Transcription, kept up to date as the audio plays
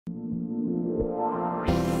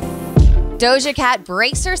Doja Cat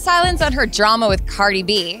breaks her silence on her drama with Cardi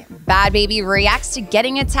B. Bhad Bhabie reacts to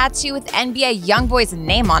getting a tattoo with NBA YoungBoy's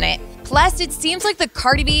name on it. Plus, it seems like the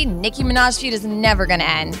Cardi B Nicki Minaj feud is never gonna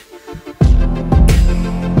end.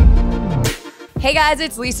 Hey guys,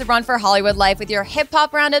 it's Lisa Braun for Hollywood Life with your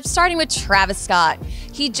hip-hop roundup, starting with Travis Scott.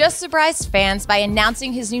 He just surprised fans by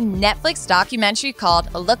announcing his new Netflix documentary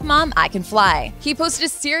called Look Mom, I Can Fly. He posted a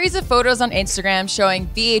series of photos on Instagram showing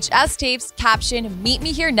VHS tapes, captioned, "Meet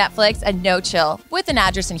me here Netflix," and "No Chill," with an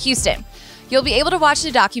address in Houston. You'll be able to watch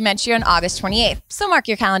the documentary on August 28th, so mark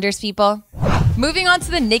your calendars, people. Moving on to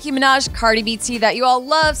the Nicki Minaj Cardi B tea that you all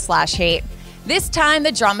love/hate. This time,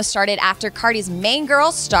 the drama started after Cardi's main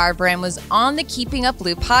girl, star Braun, was on the Keeping Up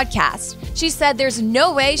Loop podcast. She said there's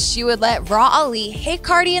no way she would let Raw Ali hit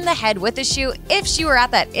Cardi in the head with a shoe if she were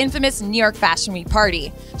at that infamous New York Fashion Week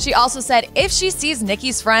party. She also said if she sees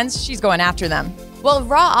Nicki's friends, she's going after them. Well,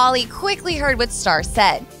 Raw Ali quickly heard what Star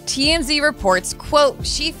said. TMZ reports, quote,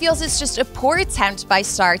 she feels it's just a poor attempt by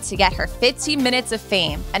Star to get her 15 minutes of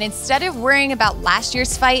fame. And instead of worrying about last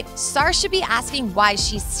year's fight, Star should be asking why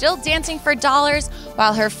she's still dancing for dollars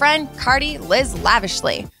while her friend Cardi lives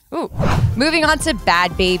lavishly. Ooh. Moving on to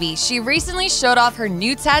Bhad Bhabie. She recently showed off her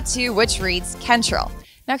new tattoo, which reads Kentrell.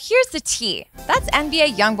 Now here's the tea. That's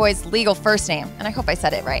NBA YoungBoy's legal first name, and I hope I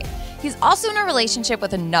said it right. He's also in a relationship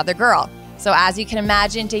with another girl. So as you can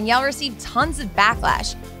imagine, Danielle received tons of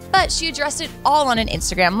backlash, but she addressed it all on an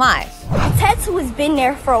Instagram Live. The tattoo has been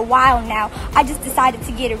there for a while now. I just decided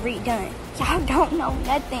to get it redone. Y'all don't know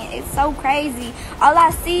nothing. It's so crazy. All I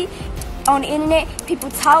see on the internet, people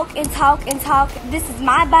talk and talk and talk. This is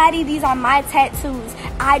my body. These are my tattoos.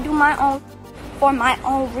 I do my own for my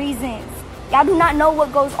own reasons. Y'all do not know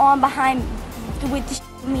what goes on behind with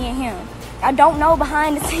me and him. Y'all don't know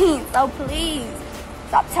behind the scenes, so please.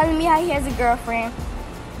 Stop telling me how he has a girlfriend.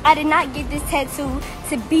 I did not get this tattoo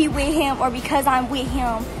to be with him or because I'm with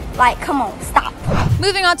him. Like, come on, stop.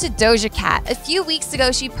 Moving on to Doja Cat. A few weeks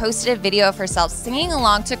ago, she posted a video of herself singing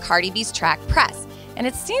along to Cardi B's track Press. And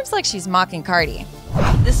it seems like she's mocking Cardi.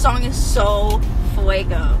 This song is so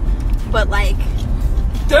fuego. But like,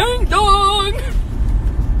 ding dong!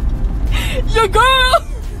 Your girl!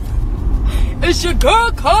 It's your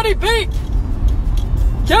girl, Cardi B!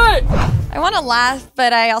 Yeah! I want to laugh,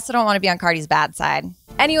 but I also don't want to be on Cardi's bad side.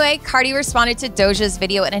 Anyway, Cardi responded to Doja's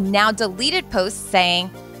video in a now deleted post saying,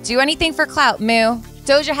 "Do anything for clout, moo."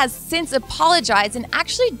 Doja has since apologized and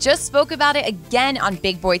actually just spoke about it again on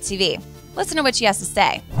Big Boy TV. Listen to what she has to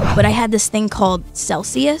say. But I had this thing called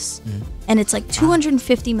Celsius, and it's like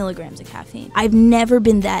 250 milligrams of caffeine. I've never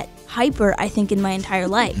been that hyper, I think, in my entire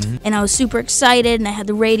life. And I was super excited, and I had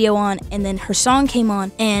the radio on, and then her song came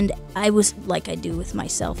on, and I was, like I do with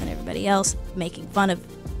myself and everybody else, making fun of,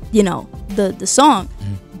 you know, the song.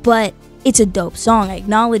 But it's a dope song. I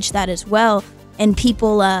acknowledge that as well, and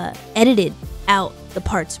people edited out the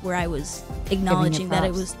parts where I was acknowledging that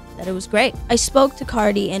it was great. I spoke to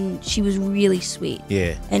Cardi, and she was really sweet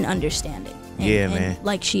and understanding. And, man. And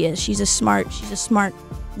like she is. She's a smart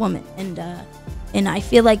woman, and I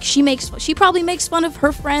feel like she probably makes fun of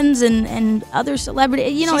her friends and other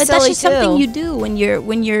celebrities. You know, that's just something you do when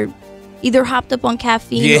you're either hopped up on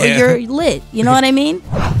caffeine or you're lit. You know what I mean?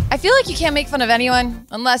 I feel like you can't make fun of anyone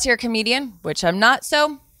unless you're a comedian, which I'm not,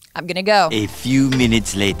 so I'm gonna go. A few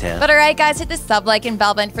minutes later. But alright guys, hit the sub, like, and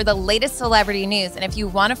bell button for the latest celebrity news. And if you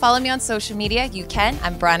want to follow me on social media, you can.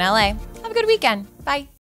 I'm Braun LA. Have a good weekend. Bye.